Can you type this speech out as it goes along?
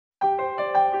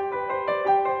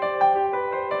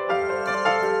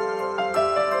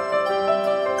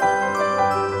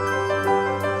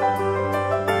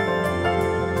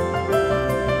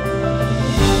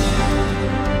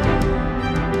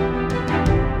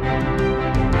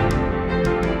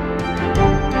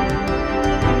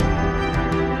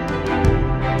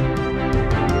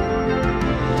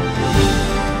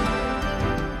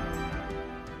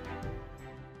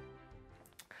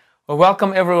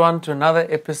welcome everyone to another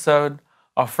episode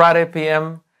of Friday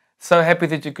PM. So happy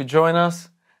that you could join us.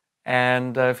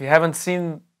 And if you haven't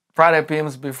seen Friday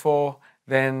PMs before,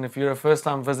 then if you're a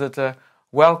first-time visitor,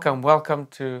 welcome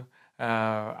to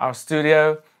our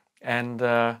studio and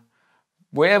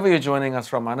wherever you're joining us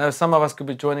from. I know some of us could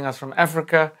be joining us from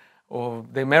Africa or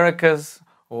the Americas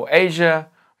or Asia,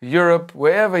 Europe,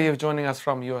 wherever you're joining us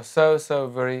from. You are so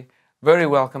very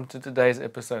welcome to today's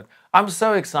episode. I'm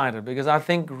so excited because I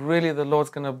think really the Lord's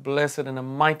going to bless it in a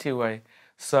mighty way.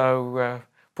 So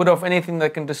put off anything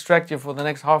that can distract you for the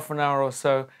next half an hour or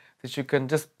so, that you can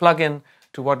just plug in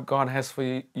to what God has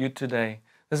for you today.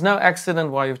 There's no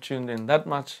accident why you've tuned in. That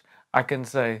much I can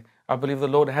say. I believe the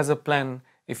Lord has a plan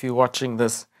if you're watching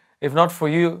this. If not for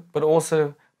you, but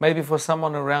also maybe for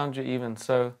someone around you even.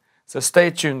 So stay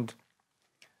tuned.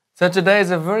 So today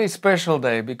is a very special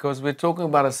day because we're talking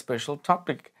about a special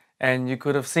topic, and you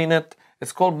could have seen it.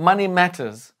 It's called Money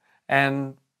Matters,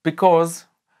 and because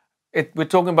we're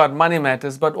talking about money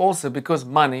matters, but also because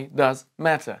money does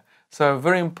matter. So a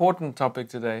very important topic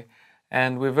today,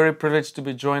 and we're very privileged to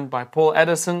be joined by Paul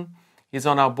Addison. He's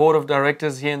on our board of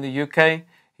directors here in the UK.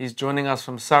 He's joining us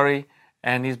from Surrey,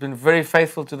 and he's been very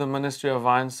faithful to the ministry of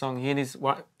Vinesong.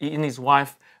 He and his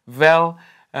wife, Val,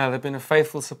 they've been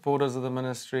faithful supporters of the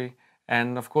ministry.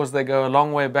 And of course, they go a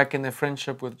long way back in their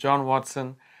friendship with John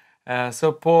Watson.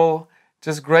 So Paul,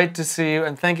 just great to see you,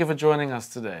 and thank you for joining us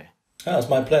today. Oh, it's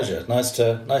my pleasure. Nice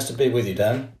to be with you,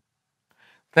 Dan.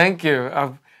 Thank you.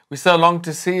 We so long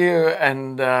to see you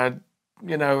and,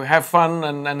 have fun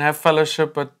and have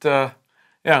fellowship. But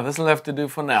this will have to do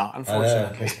for now,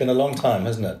 unfortunately. I know. It's been a long time,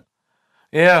 hasn't it?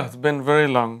 Yeah, it's been very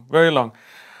long, very long.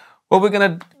 Well, we're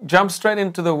going to jump straight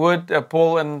into the word,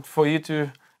 Paul, and for you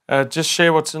to just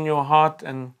share what's in your heart.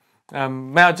 And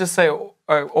may I just say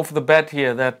off the bat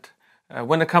here that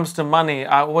when it comes to money,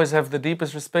 I always have the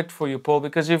deepest respect for you, Paul,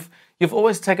 because you've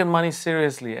always taken money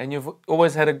seriously, and you've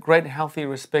always had a great, healthy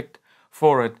respect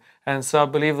for it. And so I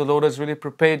believe the Lord has really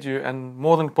prepared you and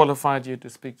more than qualified you to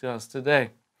speak to us today.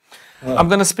 Well, I'm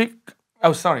going to speak.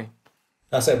 Oh, sorry.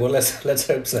 I said, well, let's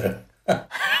hope so.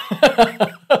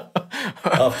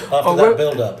 After that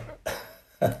build-up.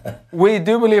 We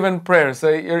do believe in prayer, so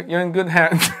you're in good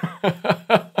hands.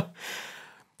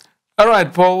 All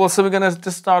right, Paul. Well, so we're going to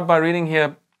just start by reading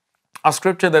here. Our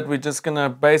scripture that we're just going to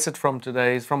base it from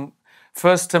today is from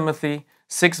 1 Timothy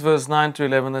 6, verse 9 to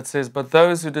 11, that says, "But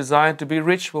those who desire to be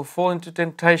rich will fall into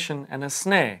temptation and a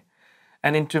snare,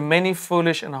 and into many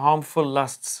foolish and harmful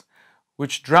lusts,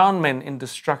 which drown men in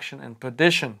destruction and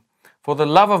perdition. For the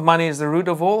love of money is the root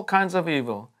of all kinds of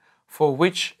evil, for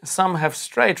which some have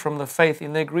strayed from the faith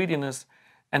in their greediness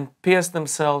and pierced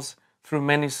themselves through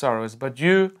many sorrows. But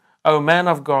you, O man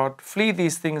of God, flee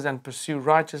these things and pursue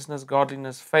righteousness,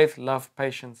 godliness, faith, love,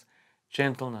 patience,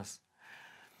 gentleness."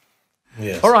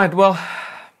 Yes. All right, well,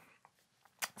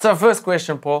 so first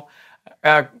question, Paul.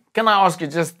 Can I ask you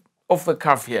just off the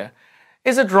cuff here,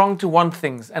 is it wrong to want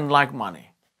things and like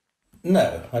money?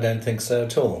 No, I don't think so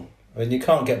at all. I mean, you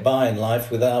can't get by in life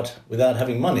without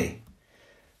having money.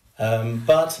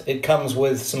 But it comes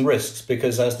with some risks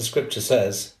because, as the scripture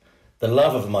says, the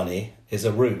love of money is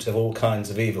a root of all kinds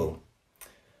of evil.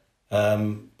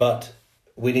 But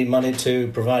we need money to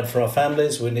provide for our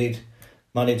families. We need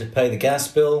money to pay the gas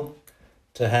bill,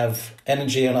 to have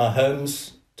energy in our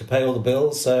homes, to pay all the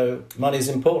bills. So money is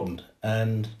important.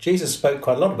 And Jesus spoke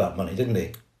quite a lot about money, didn't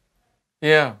he?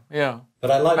 Yeah. But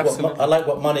I like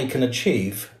what money can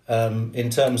achieve in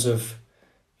terms of,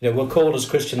 we're called as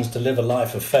Christians to live a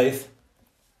life of faith,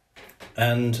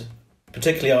 and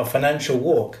particularly our financial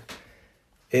walk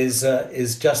is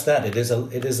just that. It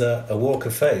is a walk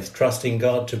of faith, trusting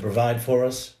God to provide for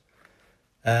us,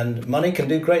 and money can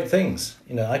do great things.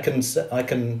 I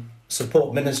can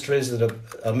support ministries that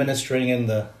are ministering in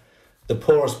the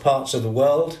poorest parts of the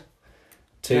world,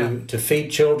 to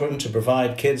feed children, to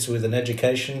provide kids with an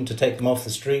education, to take them off the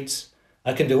streets.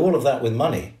 I can do all of that with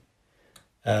money.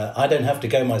 I don't have to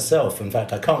go myself. In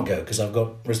fact, I can't go because I've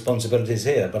got responsibilities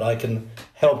here, but I can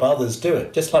help others do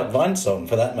it. Just like Vinesong,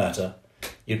 for that matter.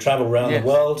 You travel around the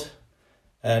world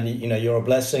and, you're a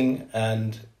blessing.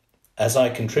 And as I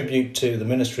contribute to the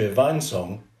ministry of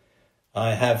Vinesong,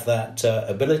 I have that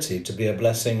ability to be a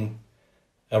blessing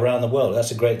around the world.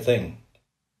 That's a great thing.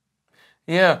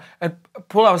 Yeah. And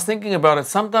Paul, I was thinking about it.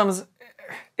 Sometimes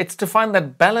it's to find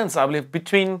that balance, I believe,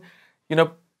 between,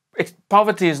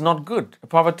 poverty is not good. A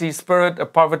poverty spirit, a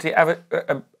poverty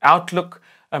outlook,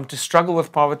 to struggle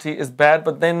with poverty is bad.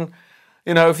 But then,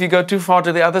 if you go too far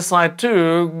to the other side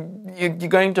too, you're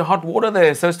going to hot water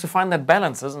there. So it's to find that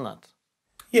balance, isn't it?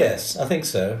 Yes, I think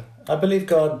so. I believe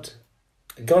God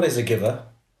is a giver.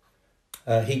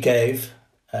 he gave,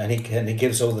 and he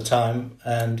gives all the time,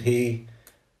 and he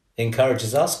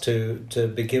encourages us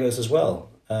to be givers as well.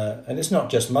 And it's not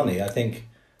just money. I think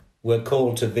we're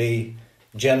called to be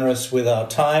generous with our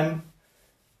time,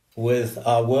 with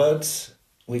our words.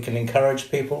 We can encourage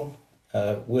people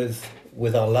with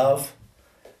our love.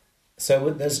 So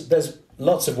there's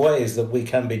lots of ways that we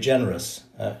can be generous,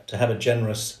 to have a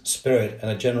generous spirit and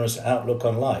a generous outlook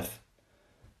on life.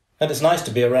 And it's nice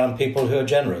to be around people who are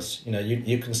generous. You know,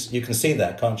 you can see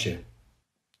that, can't you?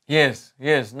 Yes,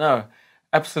 no,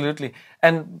 absolutely.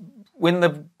 And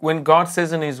when God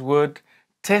says in His Word,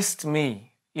 "Test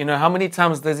me," you know, how many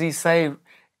times does He say,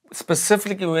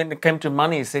 specifically when it came to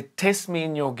money, He said, "Test me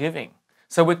in your giving."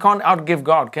 So we can't outgive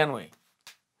God, can we?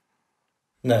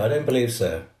 No, I don't believe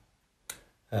so.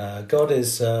 God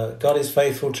is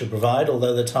faithful to provide,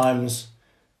 although the times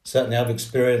certainly I've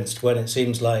experienced when it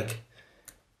seems like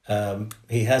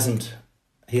He hasn't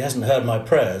heard my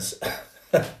prayers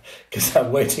because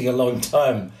I'm waiting a long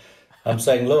time. I'm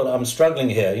saying, "Lord, I'm struggling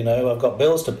here. You know, I've got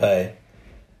bills to pay."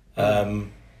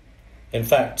 In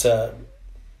fact, a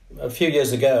few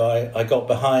years ago, I got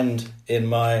behind in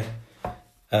my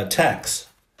tax,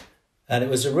 and it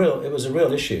was a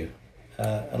real issue.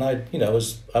 And I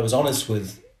was honest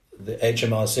with the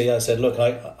HMRC. I said, "Look,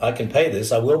 I can pay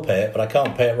this. I will pay it, but I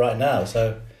can't pay it right now.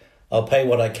 So I'll pay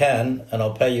what I can, and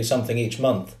I'll pay you something each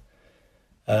month."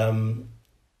 And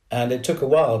it took a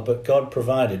while, but God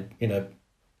provided, you know,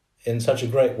 in such a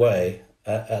great way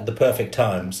at the perfect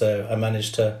time. So I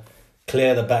managed to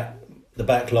clear the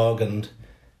backlog and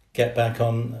get back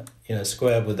on, you know,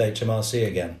 square with HMRC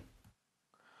again.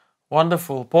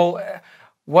 Wonderful. Paul,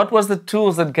 what was the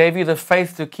tools that gave you the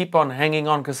faith to keep on hanging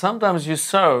on? Because sometimes you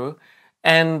sow,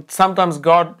 and sometimes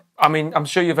God, I mean, I'm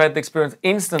sure you've had the experience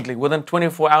instantly, within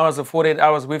 24 hours or 48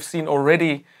 hours, we've seen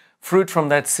already fruit from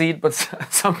that seed, but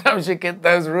sometimes you get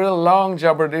those real long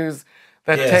jabberdoos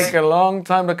that take a long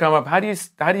time to come up. How do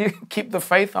you keep the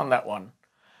faith on that one?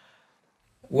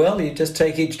 Well, you just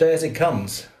take each day as it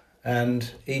comes,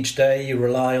 and each day you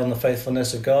rely on the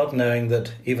faithfulness of God, knowing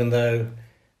that even though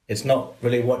it's not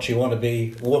really what you want to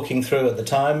be walking through at the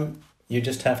time, you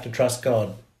just have to trust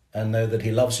God and know that He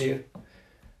loves you,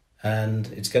 and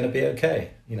it's going to be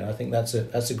okay. You know, I think that's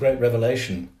a great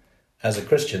revelation as a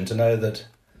Christian, to know that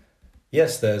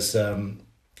yes, there's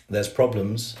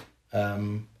problems,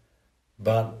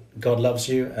 but God loves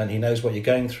you and He knows what you're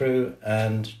going through,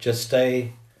 and just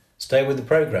stay with the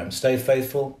program, stay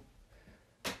faithful,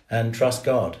 and trust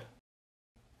God.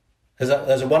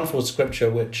 There's a wonderful scripture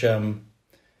which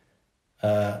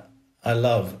I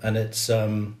love, and it's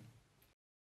Psalm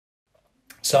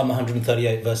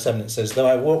 138 verse 7. It says, "Though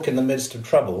I walk in the midst of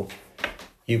trouble,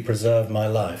 you preserve my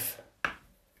life."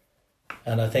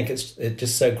 And I think it's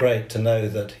just so great to know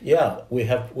that, yeah, we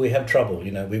have trouble.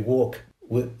 You know, we walk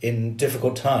in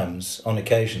difficult times on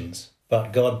occasions,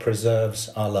 but God preserves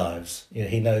our lives. You know,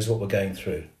 He knows what we're going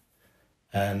through,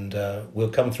 and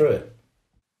we'll come through it.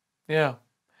 Yeah.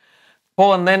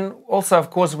 Paul, and then also,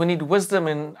 of course, we need wisdom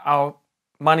in our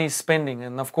money spending.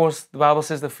 And of course, the Bible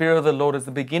says the fear of the Lord is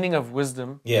the beginning of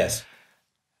wisdom. Yes.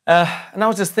 And I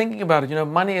was just thinking about it. You know,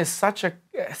 money is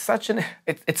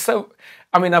it's so.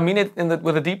 I mean it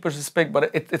with the deepest respect,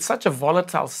 but it's such a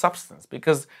volatile substance,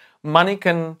 because money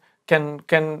can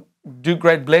do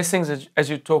great blessings, as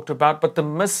you talked about, but the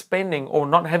misspending or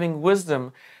not having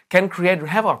wisdom can create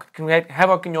havoc. It can create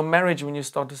havoc in your marriage when you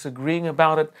start disagreeing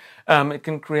about it. It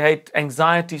can create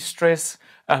anxiety, stress,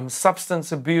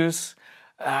 substance abuse,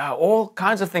 all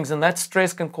kinds of things, and that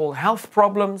stress can cause health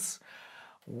problems.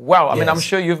 Wow, I mean, I'm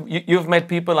sure you've met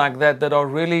people like that are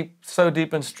really so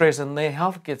deep in stress, and their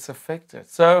health gets affected.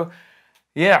 So,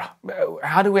 yeah,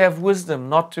 how do we have wisdom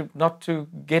not to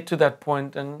get to that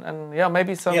point? And yeah,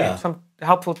 maybe some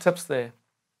helpful tips there.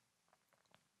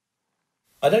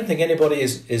 I don't think anybody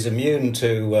is immune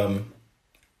to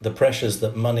the pressures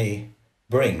that money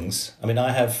brings. I mean,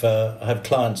 I have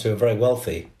clients who are very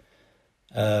wealthy,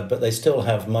 but they still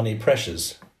have money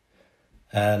pressures,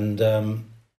 and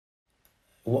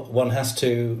one has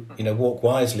to, you know, walk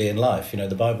wisely in life. You know,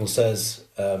 the Bible says,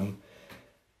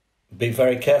 be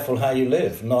very careful how you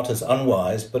live, not as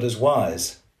unwise, but as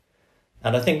wise.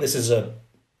 And I think this is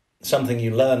something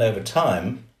you learn over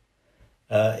time.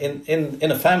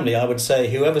 In a family, I would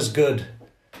say whoever's good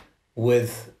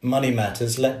with money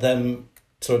matters, let them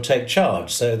sort of take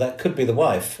charge. So that could be the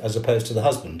wife as opposed to the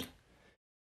husband.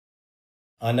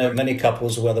 I know many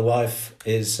couples where the wife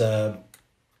is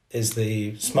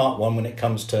the smart one when it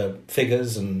comes to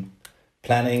figures and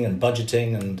planning and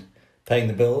budgeting and paying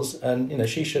the bills, and you know,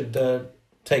 she should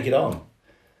take it on.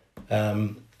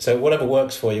 So whatever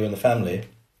works for you in the family.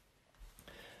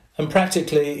 And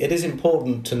practically, it is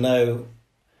important to know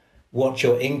what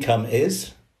your income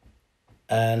is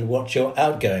and what your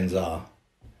outgoings are.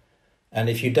 And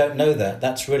if you don't know that,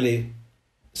 that's really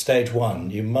stage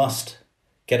one. You must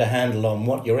get a handle on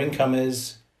what your income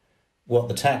is, what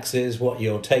the tax is, what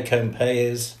your take-home pay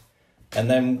is, and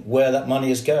then where that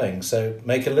money is going. So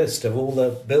make a list of all the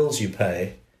bills you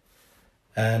pay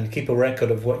and keep a record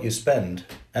of what you spend.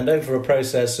 And over a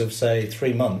process of, say,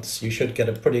 3 months, you should get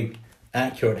a pretty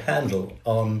accurate handle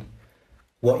on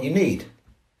what you need.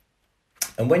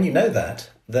 And when you know that,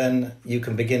 then you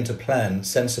can begin to plan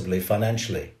sensibly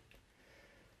financially.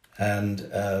 And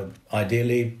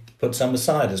ideally, put some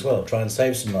aside as well. Try and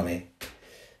save some money.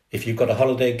 If you've got a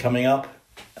holiday coming up,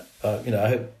 I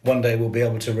hope one day we'll be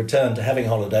able to return to having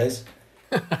holidays.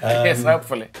 Yes,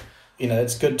 hopefully.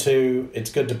 It's good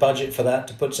to budget for that,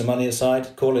 to put some money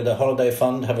aside, call it a holiday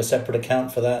fund, have a separate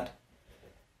account for that.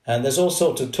 And there's all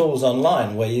sorts of tools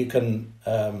online where you can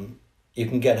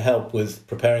get help with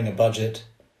preparing a budget,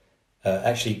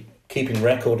 actually keeping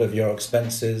record of your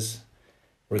expenses,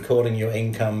 recording your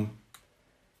income,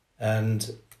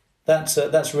 and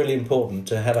that's really important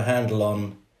to have a handle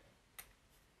on.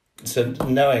 So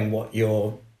knowing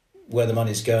where the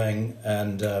money's going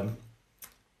and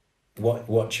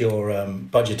what your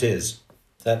budget is,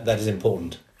 that is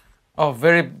important. Oh,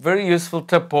 very, very useful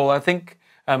tip, Paul. I think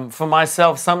for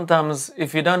myself, sometimes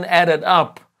if you don't add it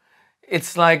up,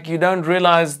 it's like you don't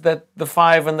realize that the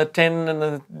 5 and the 10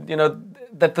 and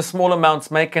that the small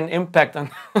amounts make an impact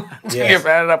until you've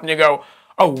added up and you go,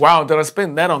 oh wow, did I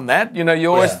spend that on that? You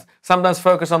always sometimes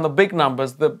focus on the big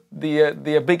numbers, the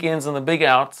big ins and the big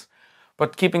outs,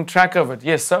 but keeping track of it,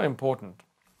 yes, so important.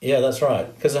 Yeah, that's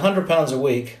right. Because £100 a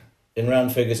week in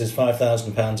round figures is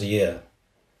 £5,000 a year.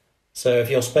 So if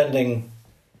you're spending,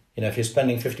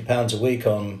 £50 a week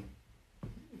on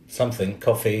something,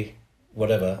 coffee,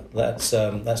 whatever, that's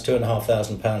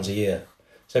 £2,500 a year.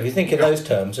 So if you think in those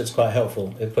terms, it's quite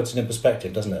helpful. It puts it in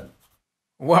perspective, doesn't it?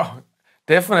 Wow,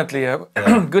 definitely a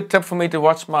good tip for me to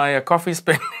watch my coffee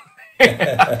spending.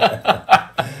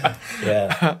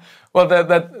 Yeah. Well,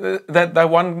 that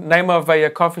one name of a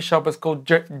coffee shop is called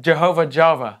Jehovah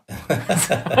Java.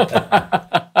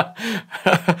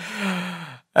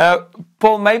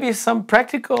 Paul, maybe some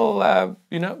practical,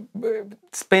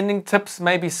 spending tips,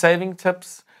 maybe saving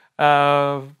tips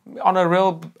on a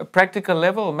real practical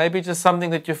level. Maybe just something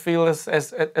that you feel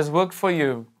has worked for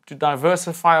you to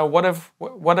diversify, or what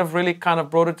have really kind of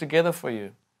brought it together for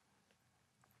you.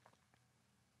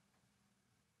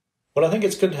 Well, I think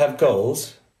it's good to have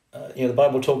goals. The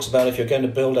Bible talks about if you're going to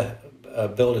build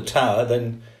a tower,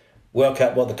 then work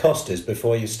out what the cost is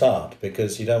before you start,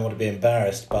 because you don't want to be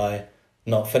embarrassed by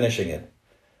not finishing it.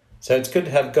 So it's good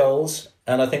to have goals,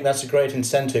 and I think that's a great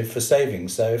incentive for saving.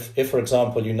 So if for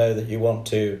example, you know that you want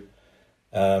to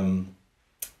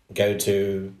go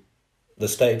to the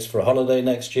States for a holiday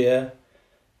next year,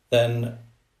 then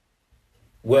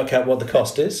work out what the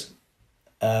cost is,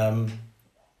 and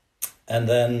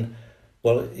then,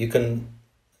 you can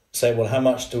say, how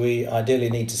much do we ideally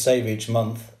need to save each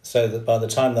month so that by the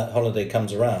time that holiday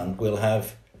comes around, we'll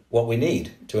have what we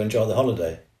need to enjoy the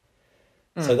holiday.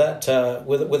 So that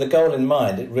with a goal in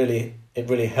mind, it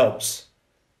really helps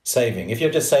saving. If you're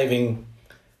just saving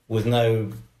with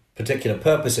no particular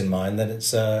purpose in mind, then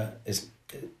it's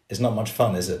not much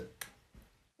fun, is it?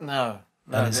 No,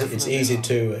 and it's easy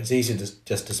to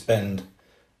spend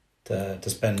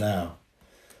now.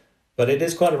 But it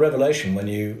is quite a revelation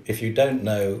if you don't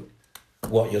know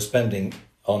what you're spending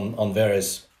on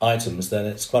various items, then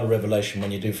it's quite a revelation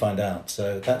when you do find out.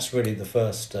 So that's really the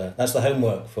first, that's the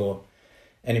homework for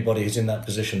anybody who's in that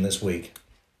position this week.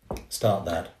 Start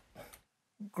that.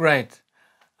 Great.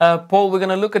 Paul, we're going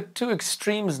to look at two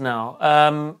extremes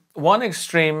now. One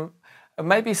extreme,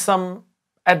 maybe some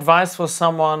advice for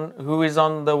someone who is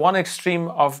on the one extreme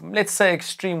of, let's say,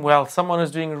 extreme wealth, someone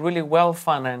who's doing really well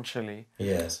financially.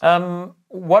 Yes.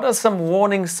 What are some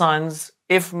warning signs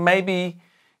if maybe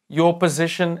your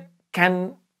position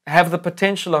can have the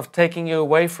potential of taking you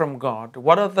away from God?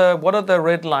 What are the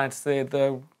red lights,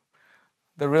 the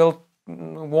real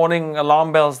warning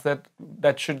alarm bells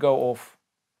that should go off?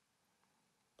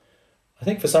 I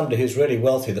think for somebody who's really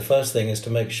wealthy, the first thing is to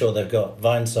make sure they've got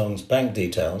Vinesong's bank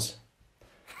details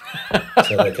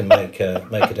so they can make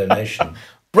a donation.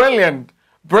 Brilliant.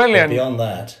 But beyond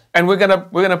that, and we're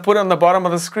gonna put it on the bottom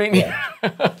of the screen. Yeah.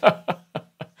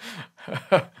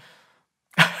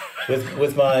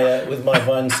 with my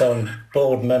Vinesong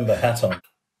board member hat on.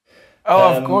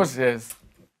 Oh, of course, yes.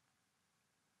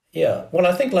 Yeah. Well,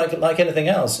 I think like anything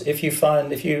else, if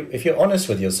you're honest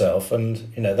with yourself, and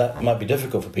that might be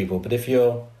difficult for people, but if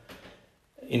you're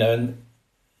in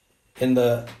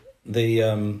the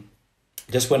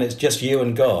just when it's just you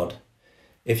and God,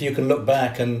 if you can look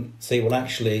back and see, well,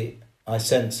 actually, I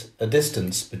sense a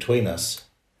distance between us,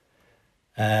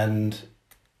 and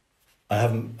I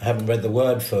haven't read the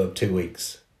Word for 2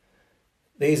 weeks.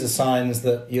 These are signs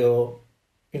that you're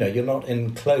not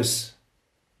in close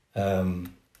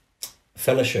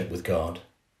fellowship with God.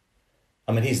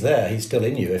 I mean, He's there; He's still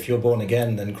in you. If you're born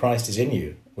again, then Christ is in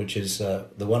you, which is the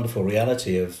wonderful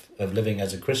reality of living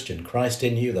as a Christian. Christ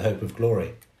in you, the hope of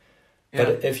glory. Yeah.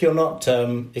 But if you're not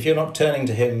turning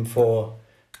to Him for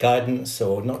guidance,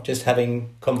 or not just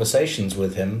having conversations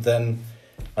with Him, then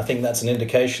I think that's an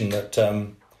indication that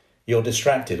you're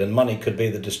distracted, and money could be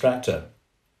the distractor.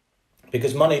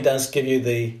 Because money does give you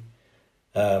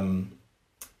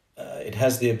it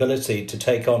has the ability to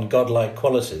take on godlike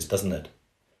qualities, doesn't it?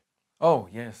 Oh,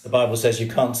 yes. The Bible says you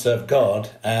can't serve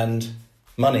God and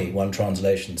money, one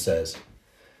translation says.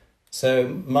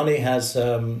 So money has,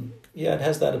 it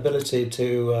has that ability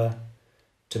to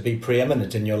be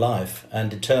preeminent in your life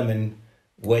and determine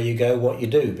where you go, what you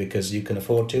do, because you can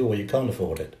afford to or you can't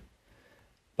afford it.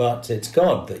 But it's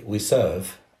God that we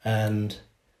serve, and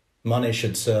money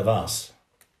should serve us.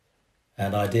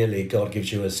 And ideally, God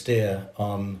gives you a steer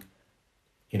on,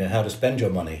 how to spend your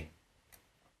money.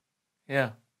 Yeah.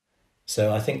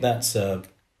 So I think that's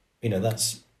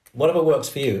whatever works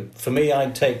for you. For me, I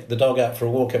take the dog out for a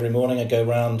walk every morning. I go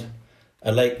round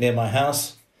a lake near my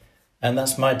house, and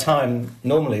that's my time.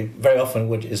 Normally, very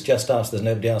often, it's just us. There's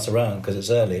nobody else around because it's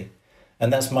early.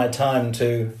 And that's my time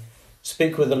to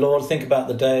speak with the Lord, think about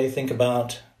the day, think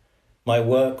about my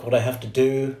work, what I have to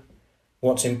do,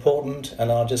 what's important, and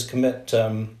I'll just commit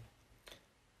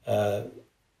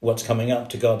what's coming up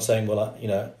to God, saying, well,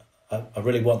 I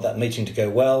really want that meeting to go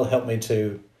well. Help me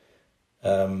to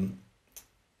have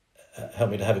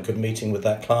a good meeting with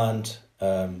that client.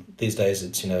 These days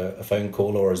it's, a phone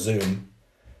call or a Zoom.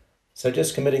 So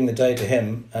just committing the day to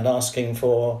Him and asking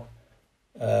for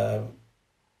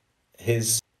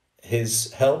His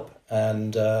help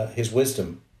and His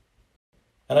wisdom.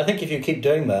 And I think if you keep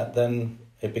doing that, then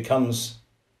it becomes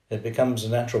a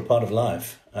natural part of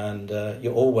life, and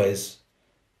you're always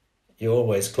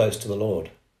close to the Lord.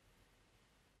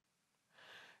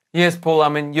 Yes, Paul, I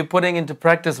mean, you're putting into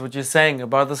practice what you're saying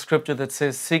about the scripture that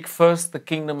says, seek first the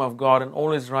kingdom of God and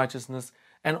all His righteousness,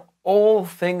 and all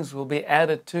things will be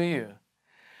added to you.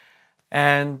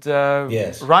 And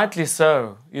yes. Rightly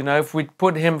so. If we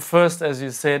put Him first, as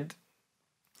you said,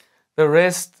 the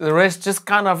rest just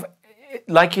kind of,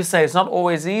 like you say, it's not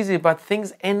always easy, but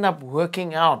things end up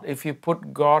working out if you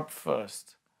put God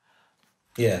first.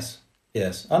 Yes.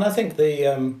 And I think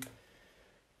the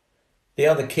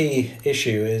other key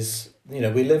issue is,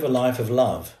 we live a life of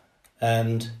love,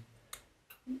 and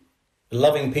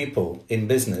loving people in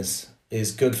business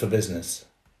is good for business,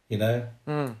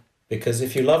 because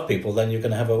if you love people, then you're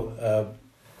going to have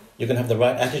the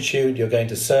right attitude, you're going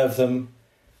to serve them,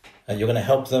 and you're going to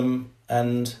help them,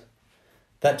 and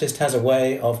that just has a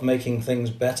way of making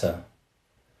things better.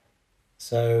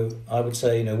 So I would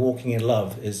say, walking in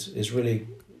love is really,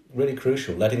 really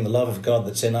crucial, letting the love of God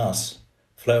that's in us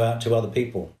flow out to other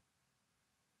people.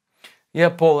 Yeah,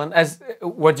 Paul, and as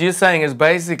what you're saying is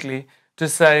basically to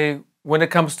say, when it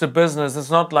comes to business,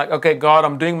 it's not like, okay, God,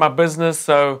 I'm doing my business,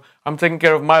 so I'm taking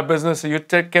care of my business, so you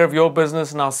take care of your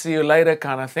business, and I'll see you later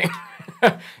kind of thing.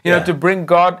 To bring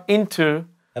God into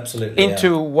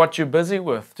what you're busy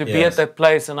with, to be at that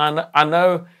place. And I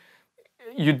know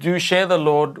you do share the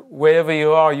Lord wherever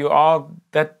you are. You are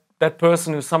that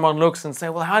person who someone looks and say,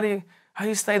 well, how do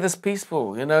you stay this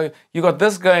peaceful? You got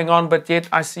this going on, but yet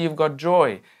I see you've got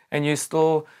joy, and you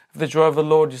still have the joy of the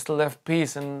Lord, you still have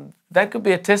peace. And that could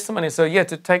be a testimony. So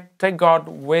to take God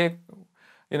where,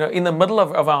 in the middle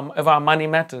of our money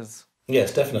matters.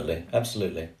 Yes, definitely.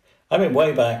 Absolutely. I mean,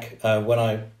 way back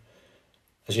when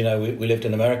as you know, we lived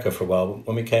in America for a while.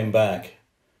 When we came back,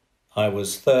 I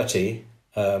was 30.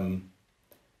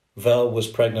 Vel was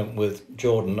pregnant with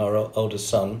Jordan, our oldest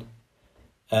son,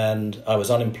 and I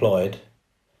was unemployed.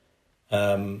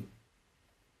 And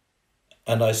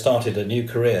I started a new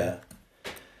career.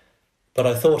 But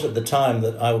I thought at the time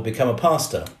that I would become a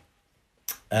pastor.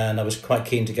 And I was quite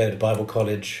keen to go to Bible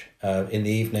college in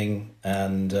the evening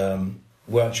and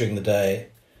work during the day.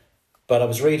 But I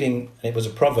was reading, and it was a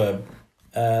proverb,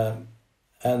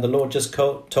 and the Lord just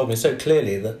told me so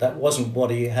clearly that wasn't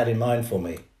what He had in mind for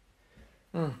me.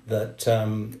 That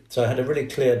so I had a really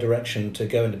clear direction to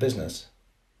go into business.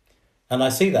 And I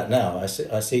see that now. I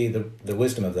see the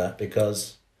wisdom of that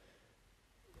because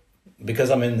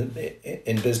I'm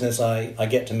in business, I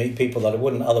get to meet people that I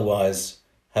wouldn't otherwise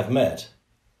have met.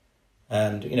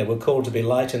 And, we're called to be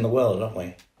light in the world, aren't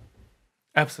we?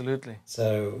 Absolutely.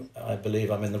 So I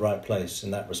believe I'm in the right place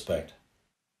in that respect.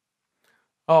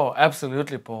 Oh,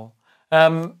 absolutely, Paul.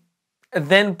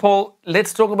 Then, Paul,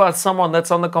 let's talk about someone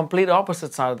that's on the complete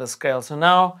opposite side of the scale. So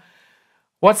now,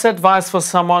 what's advice for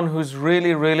someone who's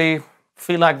really, really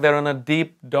feel like they're in a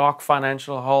deep, dark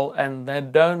financial hole and they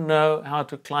don't know how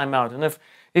to climb out? And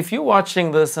if you're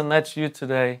watching this and that's you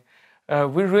today,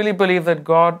 we really believe that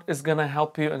God is going to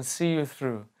help you and see you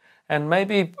through. And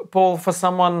maybe, Paul, for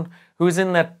someone who's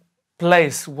in that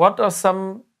place, what are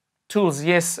some tools?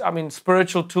 Yes, I mean,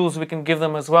 spiritual tools we can give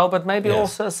them as well, but maybe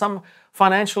also some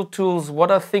financial tools.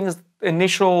 What are things,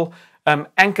 initial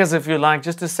anchors, if you like,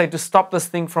 just to say, to stop this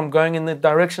thing from going in the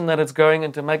direction that it's going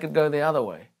and to make it go the other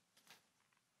way?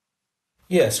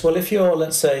 Yes, well, if you're,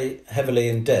 let's say, heavily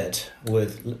in debt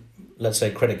with, let's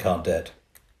say, credit card debt,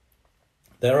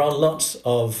 there are lots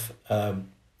of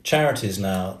charities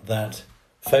now that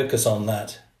focus on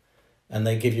that, and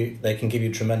they can give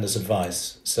you tremendous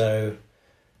advice. So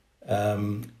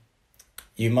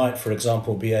you might, for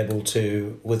example, be able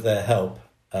to, with their help,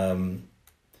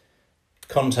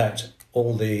 contact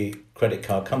all the credit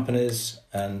card companies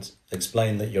and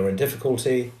explain that you're in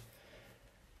difficulty,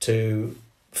 to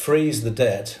freeze the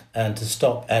debt and to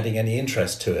stop adding any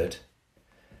interest to it,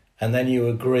 and then you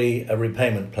agree a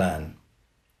repayment plan.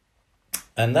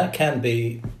 And that can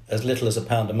be as little as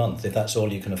 £1 a month if that's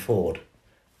all you can afford.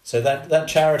 So that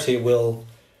charity will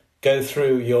go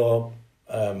through your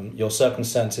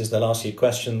circumstances. They'll ask you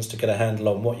questions to get a handle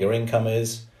on what your income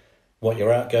is, what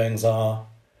your outgoings are,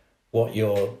 what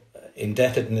your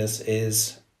indebtedness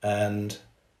is, and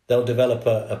they'll develop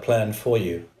a plan for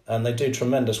you. And they do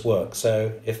tremendous work.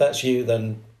 So if that's you,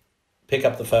 then pick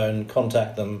up the phone,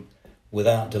 contact them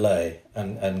without delay,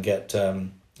 and get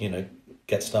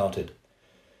started.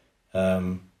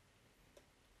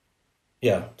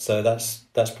 So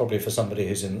that's probably for somebody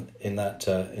who's in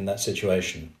that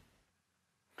situation.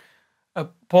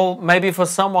 Paul, maybe for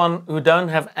someone who don't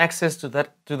have access to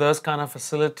those kind of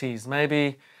facilities,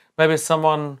 maybe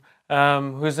someone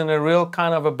who's in a real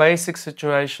kind of a basic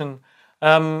situation,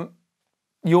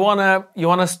 you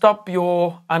wanna stop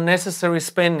your unnecessary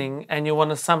spending and you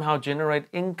want to somehow generate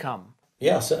income.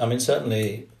 Yeah, so, I mean,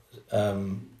 certainly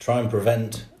try and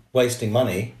prevent wasting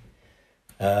money.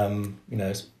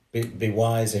 Be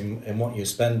wise in what you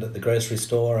spend at the grocery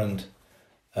store and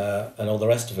all the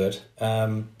rest of it.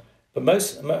 But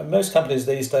most companies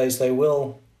these days, they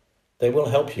will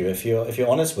help you if you're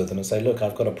honest with them and say, look,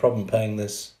 I've got a problem paying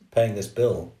this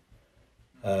bill.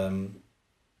 All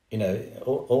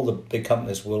the big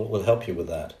companies will help you with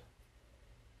that.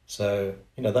 So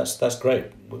that's great.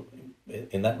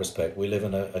 In that respect, we live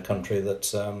in a country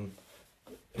that's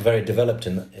very developed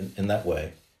in that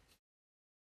way.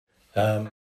 And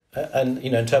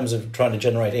in terms of trying to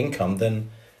generate income, then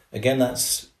again,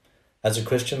 that's, as a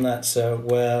Christian, that's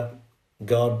where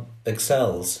God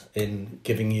excels in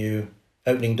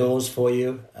opening doors for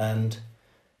you and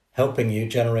helping you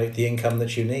generate the income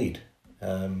that you need,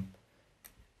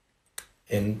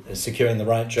 in securing the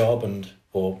right job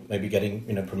or maybe getting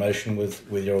promotion with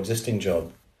your existing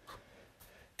job.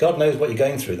 God knows what you're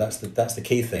going through. That's the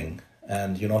key thing,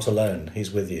 and you're not alone.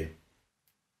 He's with you.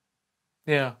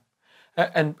 Yeah.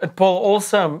 And Paul,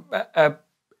 also,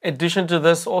 addition to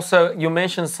this, also you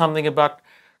mentioned something about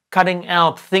cutting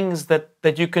out things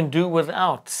that you can do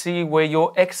without. See where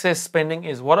your excess spending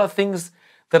is. What are things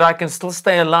that I can still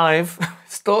stay alive,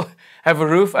 still have a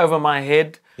roof over my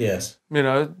head? Yes.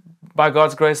 By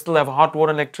God's grace, still have hot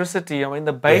water and electricity. I mean,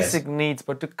 the basic needs,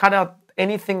 but to cut out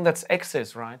anything that's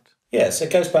excess, right? Yes,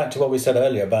 it goes back to what we said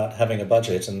earlier about having a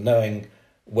budget and knowing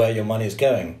where your money is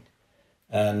going.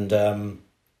 And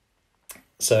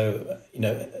so,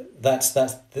 that's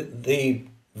the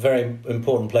very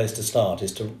important place to start,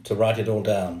 is to write it all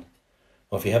down.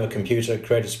 Or if you have a computer,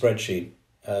 create a spreadsheet,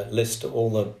 list all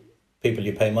the people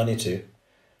you pay money to,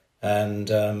 and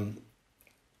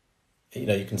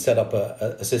you can set up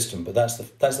a system. But that's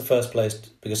the first place,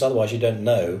 because otherwise you don't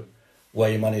know where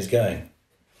your money is going,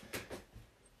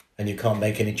 and you can't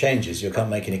make any changes. You can't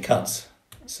make any cuts.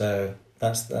 So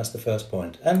that's the first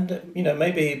point. And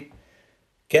maybe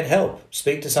get help.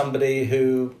 Speak to somebody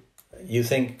who you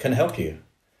think can help you.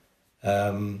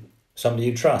 Somebody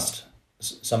you trust.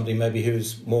 Somebody maybe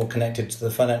who's more connected to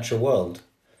the financial world.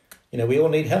 We all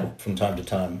need help from time to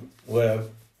time. We're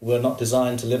not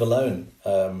designed to live alone.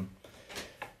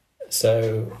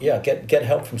 So get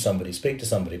help from somebody. Speak to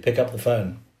somebody. Pick up the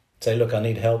phone. Say, look, I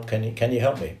need help. Can you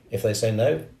help me? If they say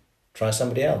no, try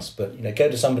somebody else. But go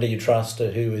to somebody you trust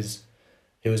who is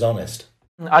honest.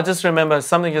 I just remember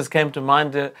something just came to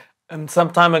mind. And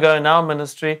some time ago in our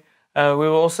ministry, we were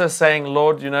also saying,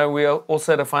 Lord, we are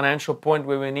also at a financial point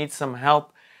where we need some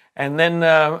help. And then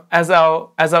as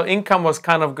our income was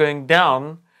kind of going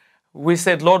down, we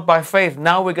said, Lord, by faith,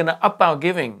 now we're going to up our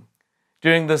giving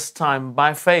during this time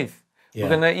by faith. Yeah. We're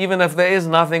going to, even if there is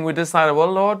nothing, we decided,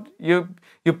 well, Lord,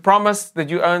 you promised that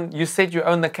you said you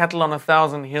own the cattle on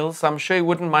 1,000 hills. So I'm sure you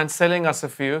wouldn't mind selling us a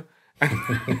few,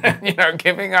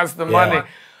 giving us the money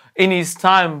in His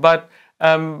time. But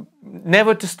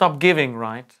never to stop giving,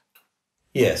 right?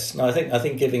 Yes, no, I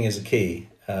think giving is a key.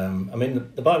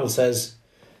 The Bible says,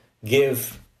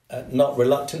 give not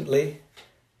reluctantly,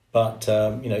 but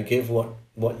give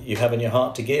what you have in your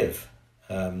heart to give,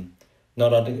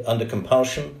 not under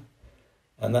compulsion,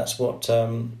 and that's what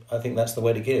I think that's the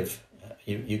way to give.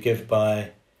 You give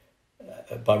by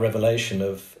revelation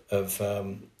of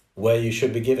where you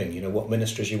should be giving. What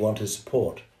ministries you want to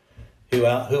support. Who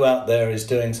out there is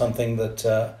doing something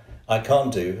that I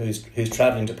can't do? Who's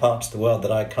traveling to parts of the world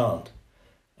that I can't,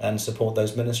 and support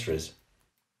those ministries.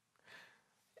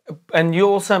 And you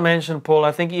also mentioned, Paul,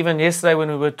 I think even yesterday when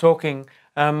we were talking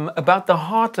about the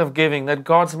heart of giving, that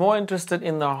God's more interested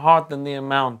in the heart than the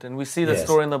amount. And we see the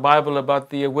story in the Bible about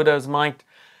the widow's mite,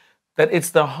 that it's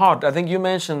the heart. I think you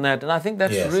mentioned that. And I think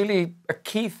that's really a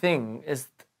key thing, is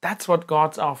that's what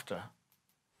God's after.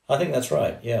 I think that's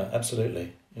right. Yeah,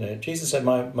 absolutely. Jesus said,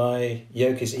 my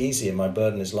yoke is easy and my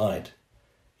burden is light.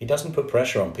 He doesn't put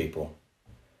pressure on people.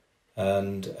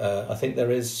 And I think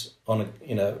there is, on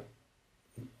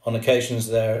occasions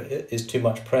there is too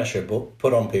much pressure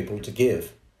put on people to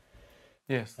give.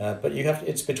 Yes. But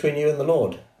it's between you and the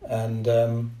Lord.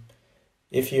 And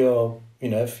if your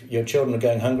children are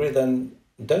going hungry, then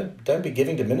don't be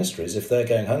giving to ministries if they're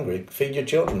going hungry. Feed your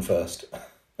children first.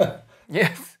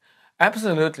 Yes,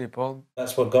 absolutely, Paul.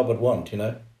 That's what God would want,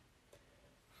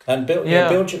 And build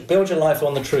your life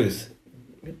on the truth.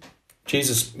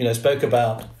 Jesus, spoke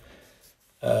about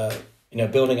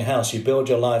building a house. You build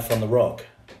your life on the rock.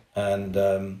 And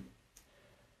then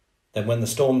when the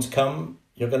storms come,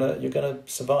 you're gonna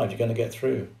survive. You're gonna get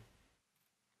through.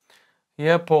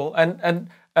 Yeah, Paul. And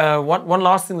one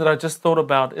last thing that I just thought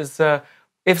about is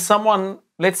if someone,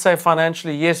 let's say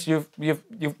financially, yes,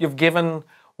 you've given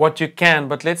what you can,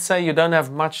 but let's say you don't have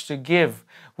much to give.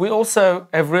 We also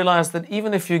have realized that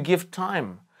even if you give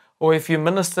time, or if you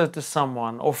minister to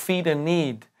someone, or feed a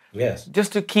need. Yes.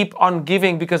 Just to keep on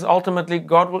giving, because ultimately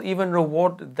God will even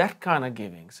reward that kind of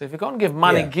giving. So if you can't give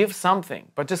money, give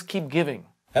something, but just keep giving.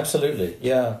 Absolutely,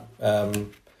 yeah.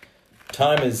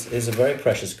 Time is a very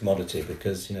precious commodity,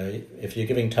 because if you're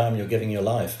giving time, you're giving your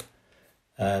life,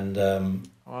 and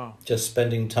just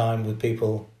spending time with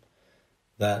people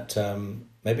that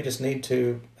maybe just need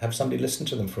to have somebody listen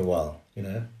to them for a while,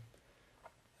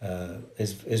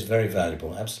 is very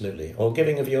valuable, absolutely. Or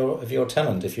giving of your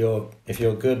talent. If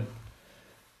you're good,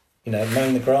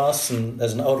 mowing the grass, and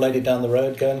there's an old lady down the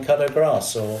road, go and cut her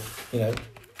grass, or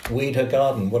weed her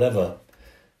garden, whatever.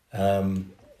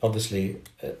 Obviously,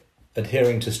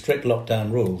 adhering to strict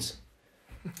lockdown rules,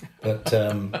 but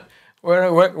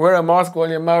wear a mask while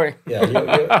you're mowing.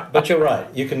 Yeah, but you're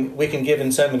right. We can give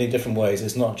in so many different ways.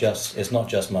 It's not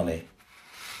just money.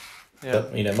 Yeah.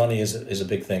 But money is a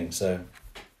big thing. So.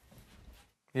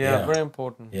 Yeah, very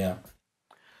important. Yeah.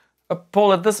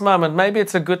 Paul, at this moment, maybe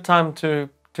it's a good time to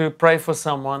pray for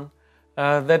someone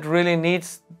that really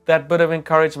needs that bit of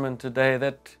encouragement today.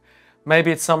 That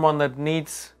maybe it's someone that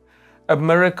needs a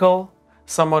miracle,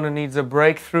 someone who needs a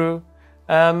breakthrough,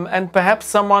 and perhaps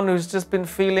someone who's just been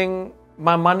feeling,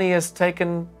 my money has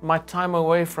taken my time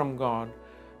away from God.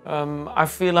 I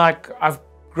feel like I've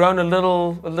grown a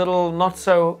little not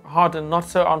so hot and not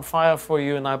so on fire for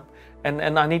you,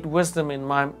 and I need wisdom in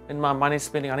my money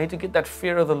spending. I need to get that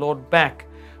fear of the Lord back,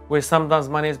 where sometimes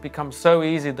money has become so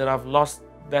easy that I've lost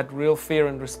that real fear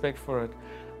and respect for it.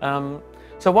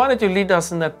 So why don't you lead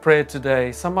us in that prayer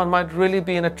today? Someone might really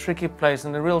be in a tricky place,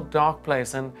 in a real dark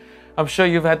place, and I'm sure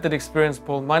you've had that experience,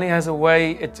 Paul. Money has a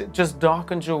way, it just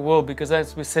darkens your world, because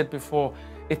as we said before,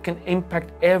 it can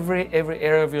impact every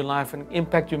area of your life, and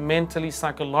impact you mentally,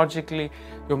 psychologically,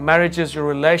 your marriages, your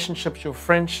relationships, your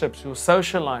friendships, your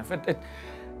social life.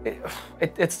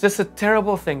 It's just a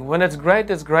terrible thing. When it's great,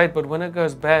 but when it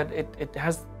goes bad, it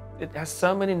has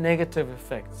so many negative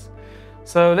effects.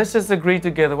 So let's just agree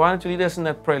together. Why don't you lead us in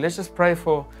that prayer? Let's just pray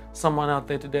for someone out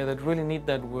there today that really need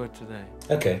that word today.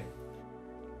 Okay.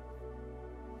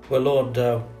 Well, Lord,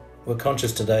 we're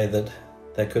conscious today that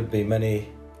there could be many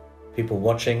people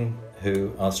watching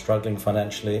who are struggling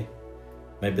financially.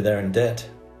 Maybe they're in debt.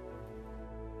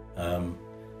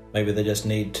 Maybe they just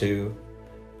need to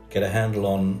get a handle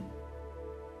on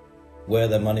where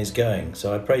their money's going.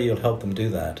 So I pray you'll help them do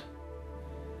that.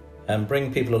 And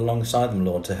bring people alongside them,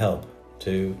 Lord, to help,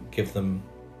 to give them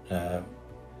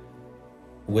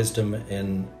wisdom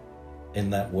in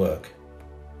that work.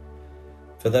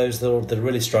 For those that are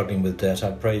really struggling with debt,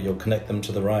 I pray you'll connect them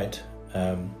to the right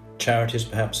charities,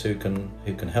 perhaps, who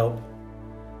can help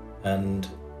and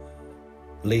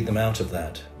lead them out of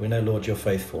that. We know, Lord, you're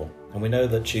faithful, and we know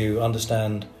that you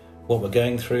understand what we're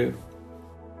going through.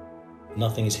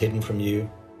 Nothing is hidden from you.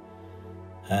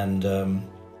 And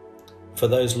for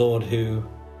those, Lord, who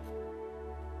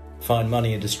find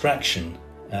money a distraction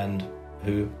and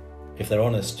who, if they're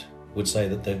honest, would say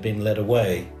that they've been led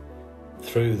away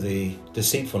through the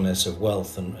deceitfulness of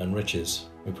wealth and riches,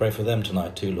 we pray for them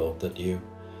tonight too, Lord, that you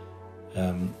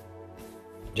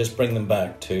just bring them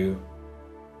back to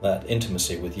that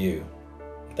intimacy with you,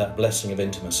 that blessing of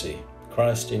intimacy,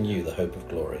 Christ in you, the hope of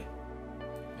glory.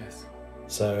 Yes.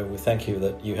 So we thank you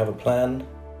that you have a plan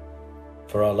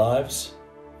for our lives,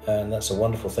 and that's a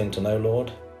wonderful thing to know,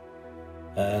 Lord.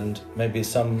 And maybe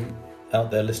some out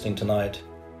there listening tonight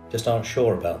just aren't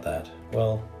sure about that.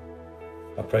 Well,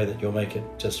 I pray that you'll make it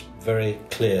just very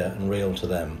clear and real to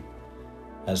them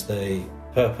as they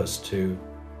purpose to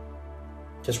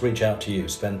just reach out to you,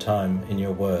 spend time in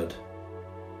your word,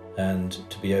 and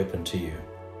to be open to you.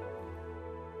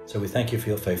 So we thank you for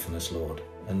your faithfulness, Lord.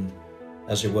 And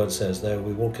as your word says, though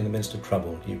we walk in the midst of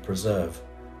trouble, you preserve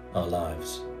our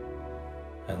lives.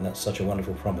 And that's such a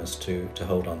wonderful promise to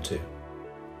hold on to.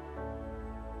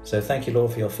 So thank you,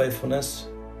 Lord, for your faithfulness.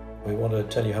 We want to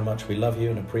tell you how much we love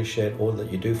you and appreciate all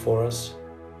that you do for us.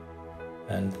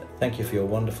 And thank you for your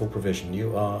wonderful provision.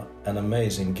 You are an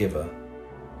amazing giver,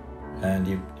 and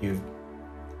you've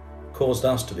caused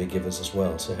us to be givers as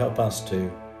well. So help us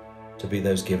to be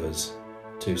those givers,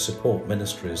 to support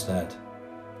ministries that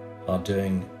are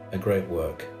doing a great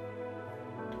work,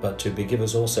 but to be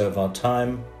givers also of our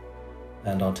time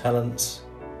and our talents,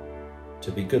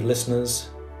 to be good listeners,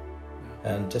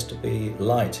 and just to be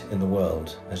light in the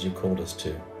world as you called us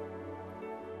to.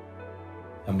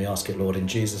 And we ask it, Lord, in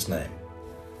Jesus' name.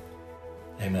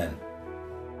 Amen.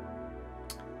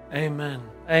 Amen.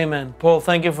 Amen. Paul,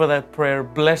 thank you for that prayer.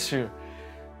 Bless you.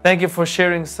 Thank you for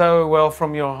sharing so well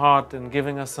from your heart and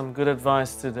giving us some good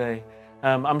advice today.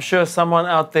 I'm sure someone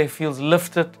out there feels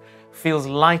lifted, feels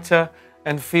lighter,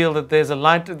 and feel that there's a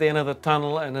light at the end of the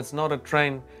tunnel, and it's not a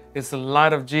train, it's the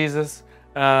light of Jesus.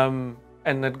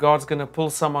 And that God's going to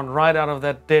pull someone right out of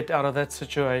that debt, out of that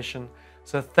situation.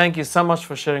 So thank you so much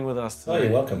for sharing with us today. Oh,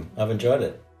 you're welcome. I've enjoyed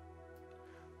it.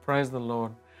 Praise the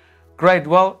Lord. Great.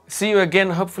 Well, see you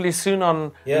again hopefully soon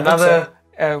on another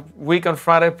week on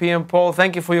Friday PM. Paul,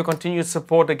 thank you for your continued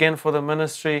support again for the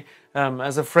ministry,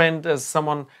 as a friend, as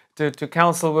someone to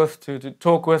counsel with, to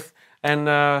talk with,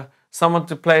 and someone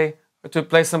to play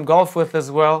some golf with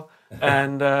as well.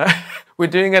 And we're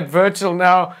doing it virtual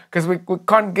now because we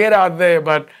can't get out there,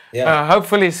 but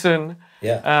hopefully soon.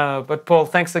 Yeah. But Paul,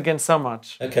 thanks again so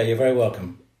much. Okay, you're very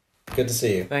welcome. Good to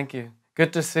see you. Thank you.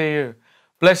 Good to see you.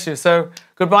 Bless you. So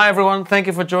goodbye, everyone. Thank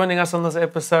you for joining us on this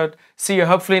episode. See you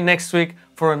hopefully next week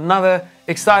for another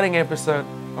exciting episode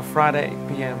of Friday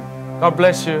PM. God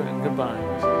bless you and goodbye.